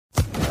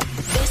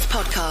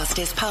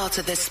podcast is part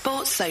of the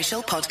Sports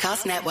Social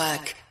Podcast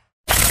Network.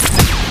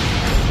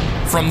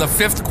 From the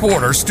Fifth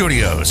Quarter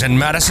Studios in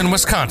Madison,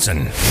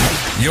 Wisconsin,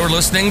 you're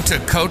listening to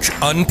Coach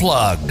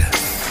Unplugged.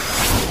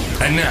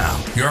 And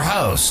now, your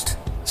host,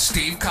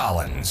 Steve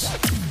Collins.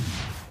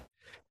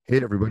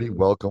 Hey, everybody.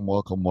 Welcome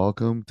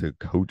to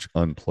Coach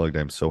Unplugged.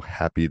 I'm so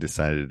happy you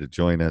decided to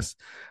join us.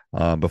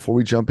 Before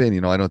we jump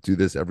in, I don't do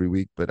this every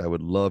week, but I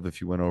would love if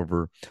you went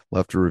over,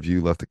 left a review,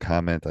 left a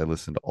comment. I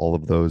listen to all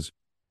of those.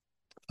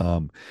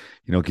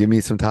 Give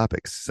me some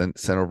topics.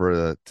 Send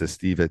over to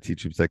Steve at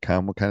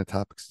teachhoops.com. What kind of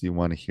topics do you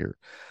want to hear?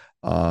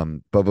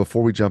 But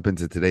before we jump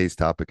into today's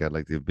topic, I'd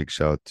like to give a big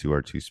shout out to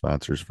our two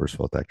sponsors. First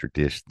of all, Dr.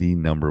 Dish, the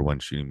number one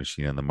shooting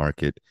machine on the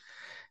market.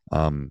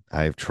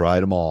 I've tried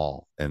them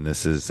all, and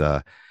this is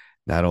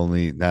not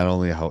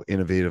only how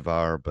innovative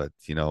are, but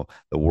the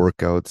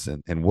workouts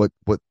and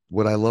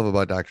what I love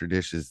about Dr.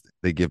 Dish is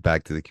they give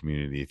back to the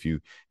community. If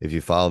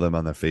you follow them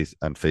on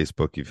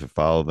Facebook, if you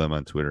follow them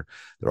on Twitter,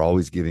 they're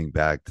always giving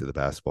back to the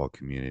basketball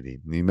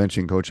community. And you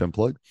mentioned Coach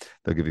Unplugged,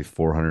 they'll give you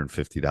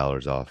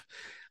 $450 off.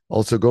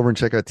 Also, go over and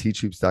check out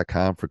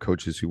teachhoops.com for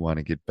coaches who want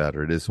to get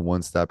better. It is a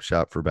one-stop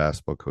shop for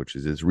basketball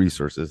coaches. It's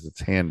resources,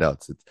 it's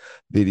handouts, it's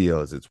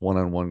videos, it's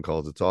one-on-one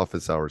calls, it's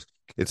office hours.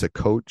 It's a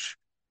coach.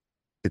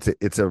 It's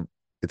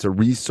a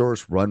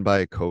resource run by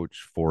a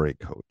coach for a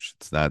coach.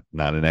 It's not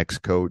an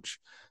ex-coach,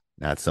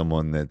 not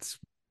someone that's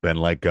been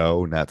let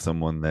go, not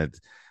someone that's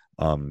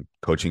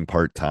coaching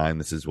part-time.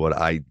 This is what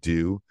I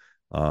do.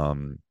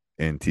 And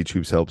Teach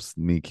Hoops helps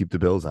me keep the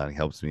bills on. It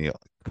helps me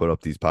put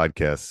up these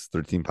podcasts,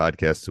 13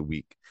 podcasts a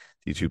week.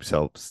 Teach Hoops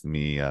helps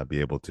me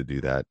be able to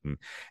do that. And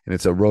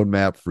it's a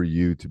roadmap for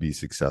you to be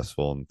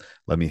successful. And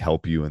let me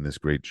help you in this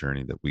great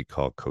journey that we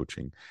call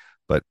coaching.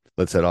 But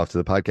let's head off to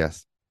the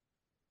podcast.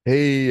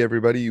 Hey,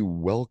 everybody.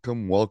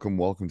 Welcome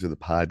to the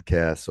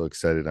podcast. So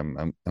excited.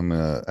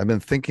 I've been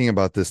thinking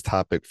about this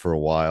topic for a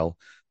while.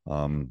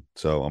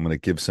 So I'm going to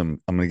give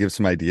some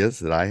ideas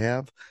that I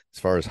have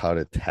as far as how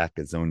to attack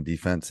a zone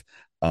defense.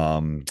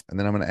 And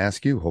then I'm going to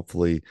ask you,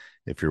 hopefully,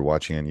 if you're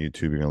watching on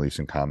YouTube, you're going to leave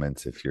some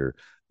comments. If you're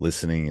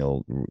listening,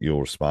 you'll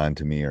respond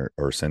to me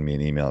or send me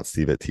an email at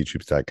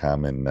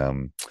steve@teachhoops.com.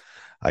 And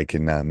I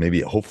can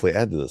maybe hopefully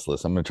add to this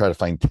list. I'm going to try to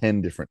find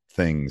 10 different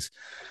things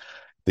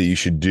that you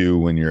should do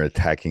when you're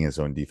attacking a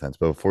zone defense.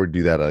 But before we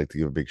do that, I'd like to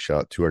give a big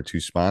shout out to our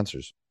two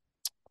sponsors.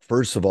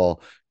 First of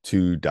all,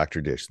 to Dr.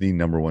 Dish, the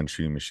number one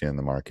shooting machine on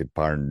the market,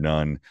 bar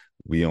none.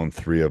 We own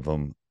 3 of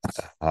them.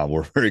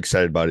 We're very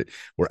excited about it.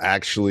 We're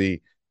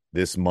actually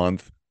this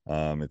month,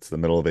 it's the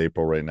middle of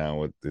April right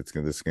now. This is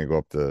going to go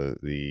up to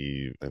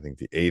the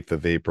 8th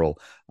of April.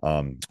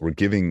 We're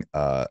giving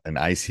an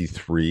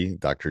IC3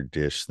 Dr.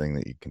 Dish thing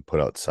that you can put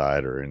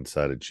outside or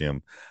inside a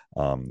gym.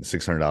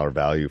 $600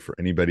 value for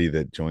anybody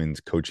that joins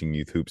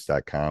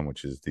coachingyouthhoops.com,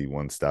 which is the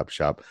one-stop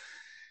shop.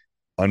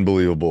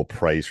 Unbelievable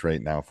price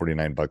right now,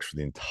 $49 for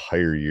the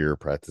entire year,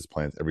 practice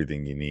plans,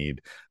 everything you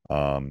need.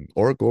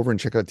 Or go over and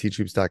check out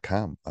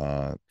teachhoops.com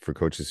for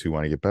coaches who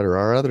want to get better.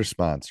 Our other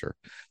sponsor,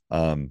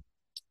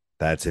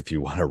 that's if you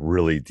want a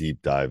really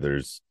deep dive.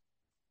 There's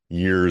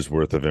years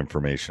worth of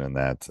information in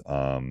that.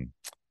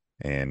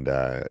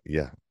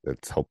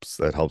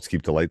 That helps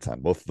keep the lights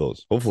on, both of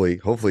those.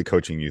 Hopefully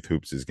Coaching Youth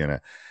Hoops is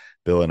gonna,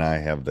 Bill and I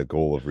have the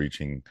goal of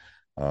reaching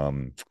a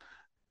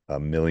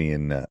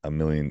million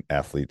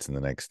athletes in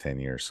the next 10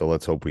 years. So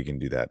let's hope we can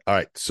do that. All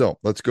right, so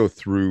let's go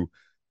through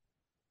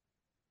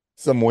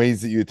some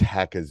ways that you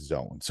attack a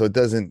zone. So it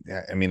doesn't,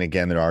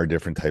 again, there are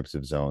different types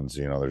of zones.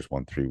 There's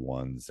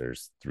 1-3-1s,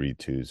 there's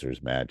 3-2s,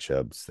 there's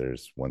matchups,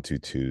 there's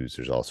 1-2-2s,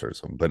 there's all sorts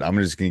of them. But I'm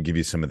just going to give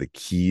you some of the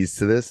keys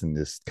to this and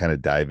just kind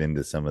of dive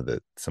into some of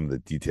the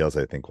details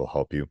I think will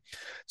help you.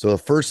 So the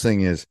first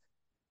thing is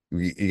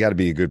you got to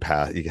be a good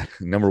pass.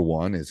 Number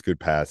one is good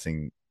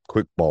passing,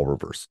 quick ball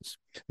reversals.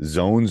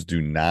 Zones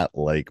do not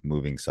like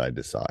moving side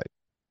to side.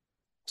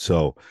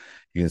 So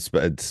you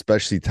can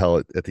especially tell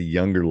it at the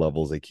younger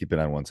levels, they keep it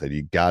on one side.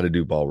 You got to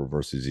do ball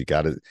reversals.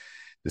 The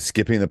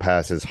skipping the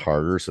pass is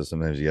harder. So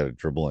sometimes you got to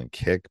dribble and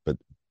kick, but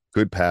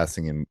good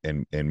passing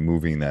and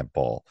moving that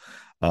ball.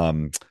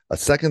 A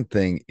second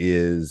thing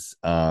is,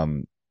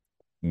 and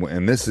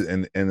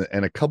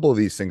a couple of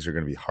these things are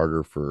going to be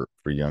harder for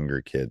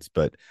younger kids,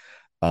 but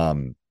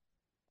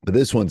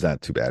this one's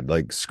not too bad.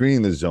 Like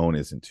screening the zone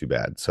isn't too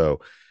bad. So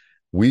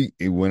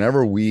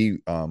whenever we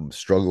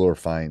struggle or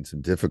find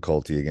some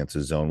difficulty against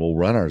a zone, we'll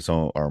run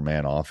our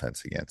man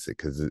offense against it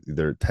because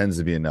there tends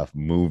to be enough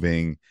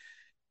moving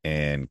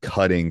and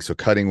cutting. So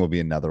cutting will be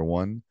another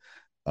one.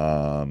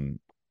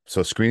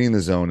 So screening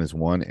the zone is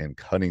one, and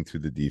cutting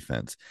through the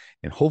defense.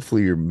 And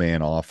hopefully your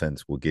man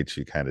offense will get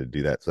you kind of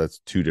do that. So that's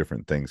 2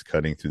 different things,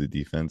 cutting through the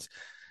defense,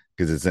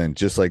 because it's then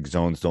just like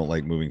zones don't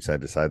like moving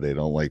side to side. They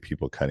don't like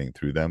people cutting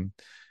through them,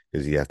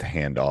 because you have to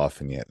hand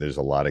off, and yet there's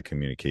a lot of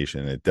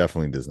communication. And it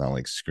definitely does not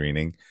like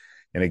screening.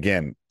 And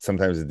again,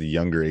 sometimes at the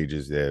younger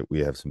ages,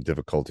 we have some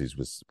difficulties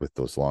with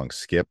those long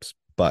skips.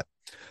 But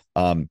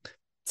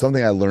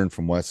something I learned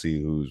from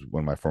Wesley, who's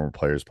one of my former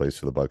players, plays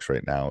for the Bucks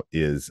right now,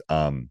 is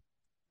kind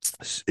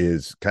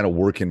of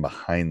working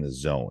behind the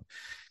zone.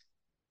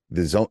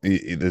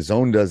 the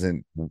zone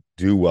doesn't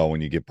do well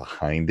when you get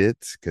behind it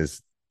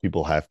because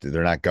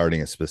they're not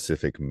guarding a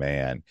specific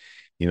man.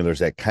 There's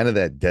that kind of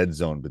that dead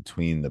zone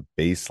between the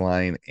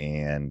baseline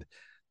and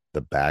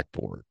the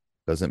backboard.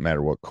 Doesn't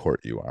matter what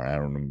court you are. I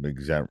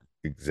don't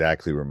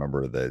exactly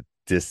remember the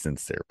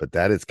distance there, but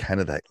that is kind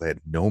of that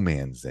no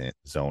man's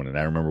zone. And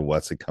I remember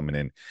Wesley coming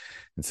in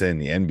and saying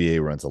the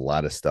NBA runs a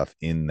lot of stuff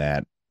in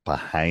that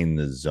behind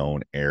the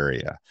zone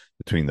area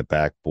between the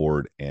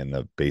backboard and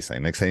the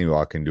baseline. Next time you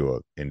walk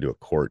into a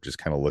court, just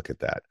kind of look at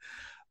that.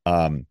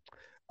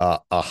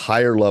 A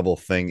higher level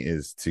thing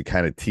is to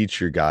kind of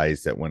teach your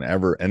guys that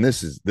whenever, and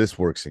this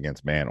works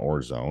against man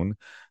or zone,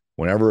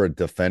 whenever a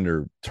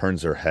defender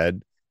turns their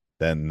head,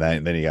 then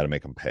you got to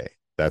make them pay.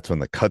 That's when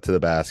the cut to the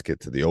basket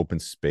to the open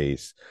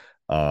space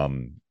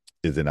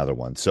is another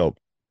one. So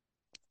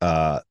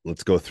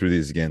let's go through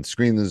these again.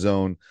 Screen the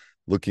zone,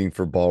 looking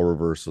for ball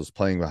reversals,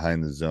 playing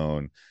behind the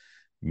zone,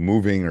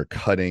 moving or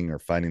cutting or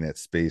finding that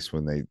space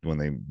when they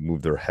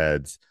move their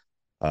heads,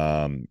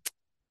 cutting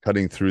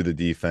through the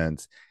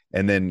defense,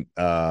 and then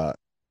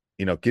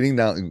getting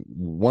down.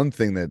 One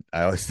thing that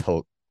I always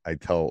tell,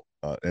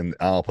 and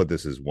I'll put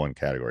this as one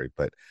category,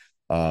 but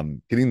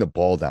getting the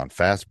ball down,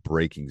 fast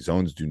breaking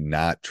zones do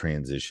not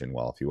transition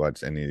well. If you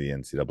watch any of the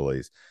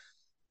NCAAs,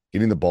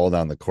 getting the ball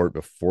down the court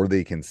before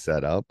they can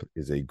set up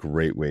is a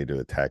great way to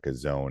attack a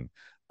zone.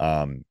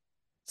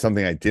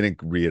 Something I didn't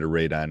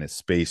reiterate on is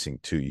spacing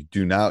too. You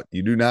do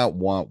not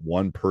want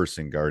one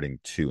person guarding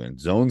two, and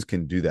zones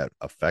can do that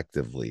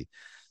effectively.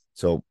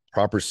 So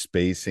proper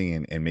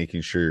spacing and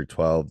making sure you're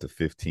 12 to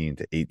 15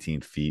 to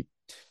 18 feet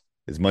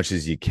as much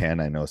as you can.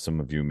 I know some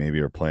of you maybe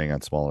are playing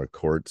on smaller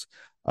courts.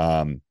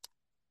 A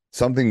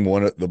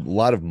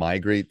lot of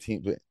migrate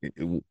teams,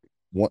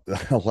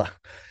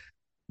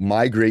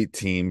 migrate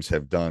teams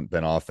have been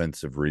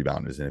offensive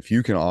rebounders. And if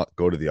you can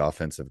go to the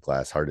offensive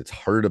glass hard, it's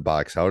harder to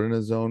box out in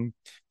a zone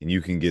and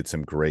you can get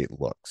some great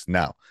looks.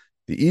 Now,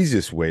 the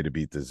easiest way to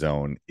beat the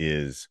zone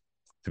is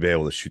to be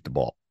able to shoot the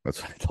ball.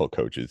 That's what I tell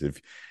coaches.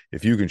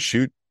 If you can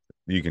shoot,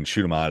 you can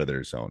shoot them out of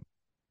their zone.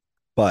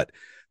 But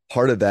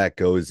part of that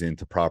goes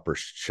into proper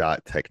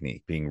shot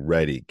technique, being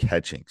ready,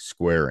 catching,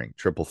 squaring,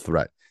 triple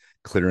threat,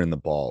 clearing the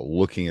ball,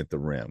 looking at the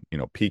rim,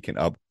 peeking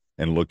up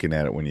and looking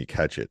at it when you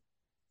catch it.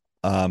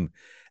 And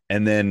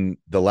then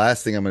the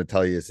last thing I'm going to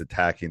tell you is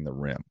attacking the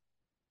rim.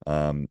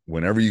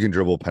 Whenever you can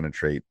dribble,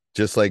 penetrate,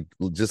 just like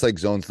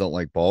zones don't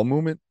like ball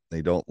movement.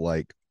 They don't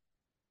like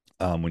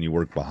when you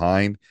work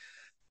behind.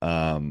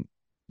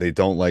 They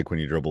don't like when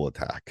you dribble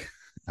attack.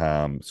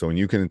 So when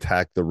you can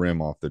attack the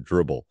rim off the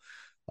dribble,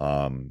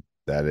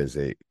 that is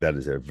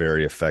a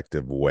very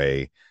effective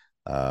way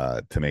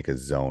to make a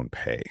zone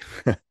pay.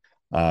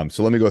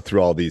 So let me go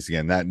through all these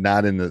again.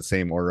 Not in the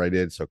same order I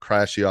did. So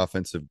crash the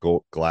offensive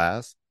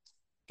glass.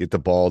 Get the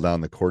ball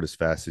down the court as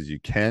fast as you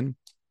can.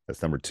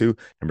 That's number 2.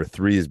 Number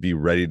 3 is be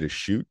ready to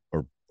shoot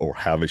or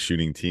have a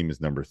shooting team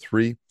is number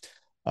 3.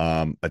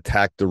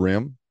 Attack the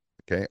rim,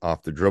 okay,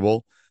 off the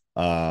dribble.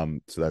 So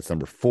that's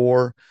number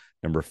 4.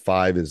 Number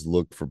 5 is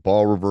look for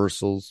ball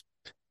reversals.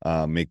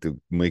 Make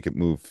it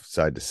move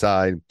side to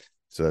side.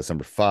 So that's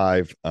number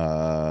 5.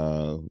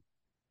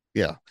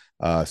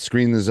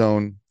 Screen the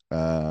zone.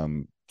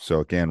 So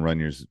again, run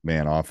your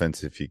man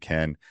offense if you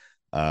can.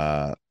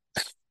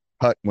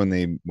 Cut when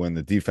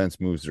the defense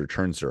moves or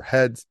turns their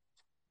heads.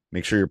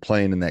 Make sure you're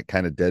playing in that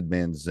kind of dead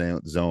man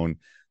zone.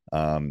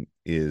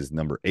 Is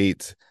number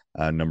 8.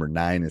 Number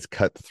 9 is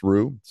cut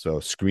through. So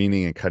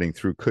screening and cutting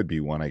through could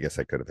be one. I guess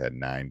I could have had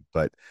 9,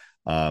 but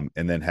and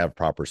then have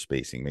proper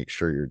spacing. Make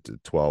sure you're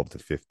 12 to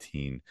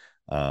 15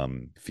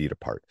 feet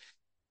apart.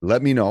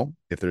 Let me know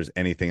if there's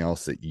anything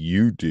else that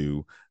you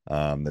do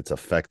that's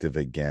effective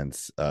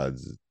against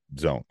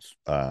zones.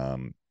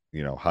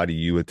 How do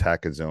you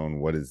attack a zone?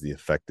 What is the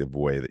effective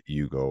way that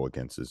you go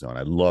against a zone?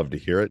 I'd love to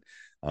hear it.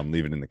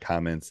 Leave it in the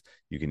comments.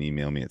 You can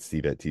email me at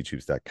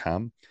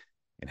steve@teachhoops.com.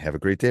 And have a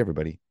great day,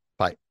 everybody.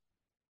 Bye.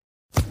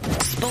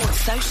 Sports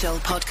Social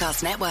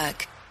Podcast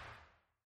Network.